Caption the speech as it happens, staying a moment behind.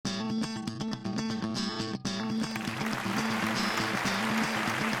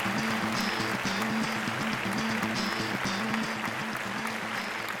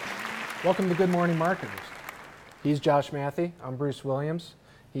Welcome to Good Morning Marketers. He's Josh Matthey. I'm Bruce Williams.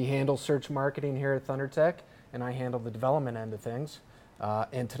 He handles search marketing here at ThunderTech, and I handle the development end of things.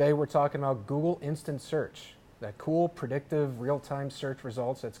 And today we're talking about Google Instant Search, that cool, predictive, real-time search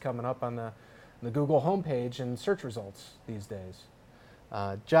results that's coming up on the Google homepage and search results these days.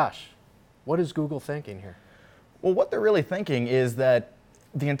 Josh, what is Google thinking here? Well, what they're really thinking is that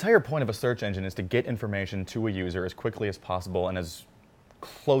the entire point of a search engine is to get information to a user as quickly as possible and as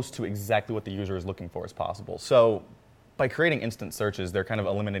close to exactly what the user is looking for as possible. So by creating instant searches, they're kind of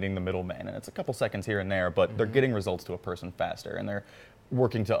eliminating the middleman, and it's a couple seconds here and there, but they're getting results to a person faster, and they're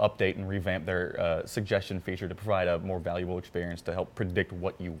working to update and revamp their suggestion feature to provide a more valuable experience to help predict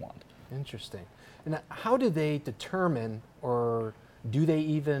what you want. Interesting. And how do they determine, or do they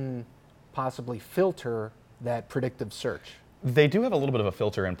even possibly filter that predictive search? They do have a little bit of a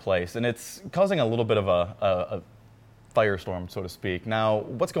filter in place, and it's causing a little bit of a firestorm, so to speak. Now,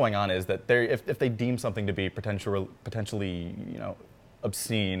 what's going on is that if they deem something to be potentially,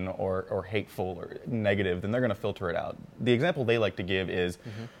 obscene or hateful or negative, then they're going to filter it out. The example they like to give is,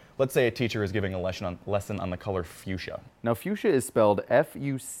 let's say a teacher is giving a lesson on the color fuchsia. Now, fuchsia is spelled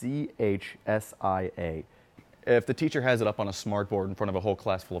F-U-C-H-S-I-A. If the teacher has it up on a smartboard in front of a whole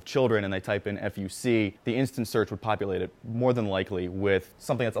class full of children and they type in FUC, the instant search would populate it more than likely with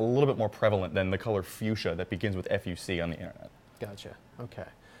something that's a little bit more prevalent than the color fuchsia that begins with FUC on the internet. Gotcha. Okay.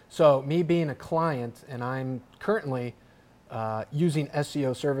 So me being a client, and I'm currently using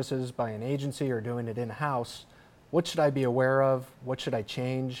SEO services by an agency or doing it in-house, what should I be aware of? What should I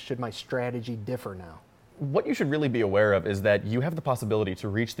change? Should my strategy differ now? What you should really be aware of is that you have the possibility to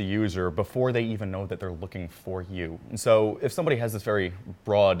reach the user before they even know that they're looking for you. And so if somebody has this very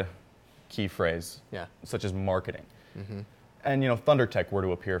broad key phrase, such as marketing, and ThunderTech were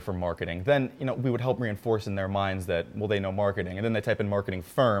to appear for marketing, then we would help reinforce in their minds that, well, they know marketing. And then they type in marketing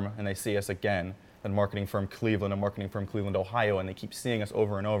firm and they see us again, then marketing firm Cleveland and marketing firm Cleveland, Ohio, and they keep seeing us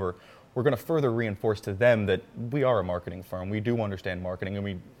over and over. We're going to further reinforce to them that we are a marketing firm. We do understand marketing,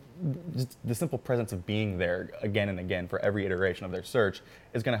 and just the simple presence of being there again and again for every iteration of their search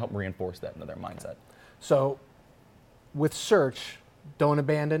is going to help reinforce that into their mindset. So with search, don't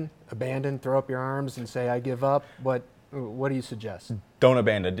abandon, throw up your arms and say, I give up. What do you suggest? Don't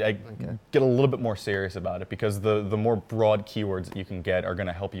abandon. Get a little bit more serious about it, because the more broad keywords that you can get are going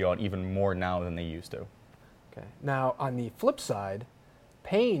to help you out even more now than they used to. Okay. Now, on the flip side,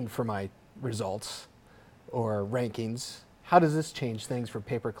 paying for my results or rankings, how does this change things for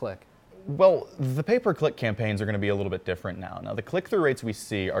pay-per-click? Well, the pay-per-click campaigns are going to be a little bit different now. Now, the click-through rates we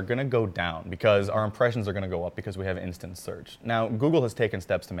see are going to go down because our impressions are going to go up because we have instant search. Now, Google has taken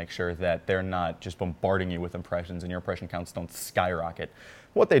steps to make sure that they're not just bombarding you with impressions and your impression counts don't skyrocket.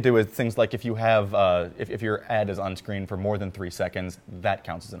 What they do is things like if you have, if your ad is on screen for more than 3 seconds, that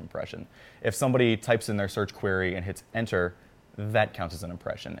counts as an impression. If somebody types in their search query and hits enter, that counts as an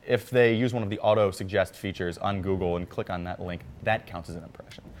impression. If they use one of the auto-suggest features on Google and click on that link, that counts as an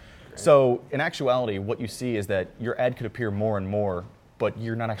impression. Great. So in actuality, what you see is that your ad could appear more and more, but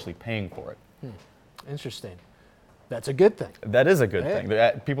you're not actually paying for it. Interesting. That's a good thing. That is a good thing.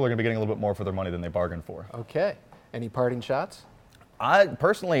 People are going to be getting a little bit more for their money than they bargained for. Okay. Any parting shots?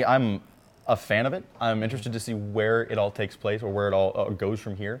 Personally, I'm a fan of it. I'm interested to see where it all takes place or where it all goes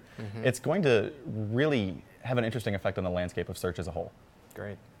from here. It's going to really have an interesting effect on the landscape of search as a whole.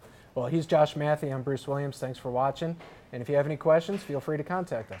 Great. Well, he's Josh Matthey. I'm Bruce Williams. Thanks for watching. And if you have any questions, feel free to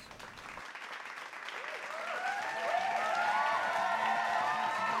contact us.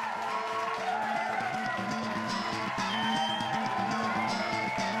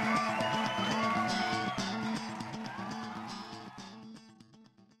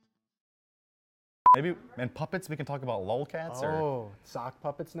 Maybe in puppets we can talk about lolcats. Oh, sock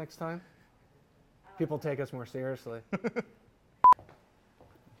puppets next time? People take us more seriously. There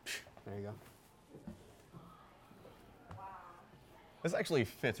you go. This actually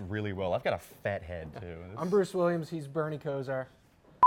fits really well. I've got a fat head, too. I'm Bruce Williams. He's Bernie Kosar.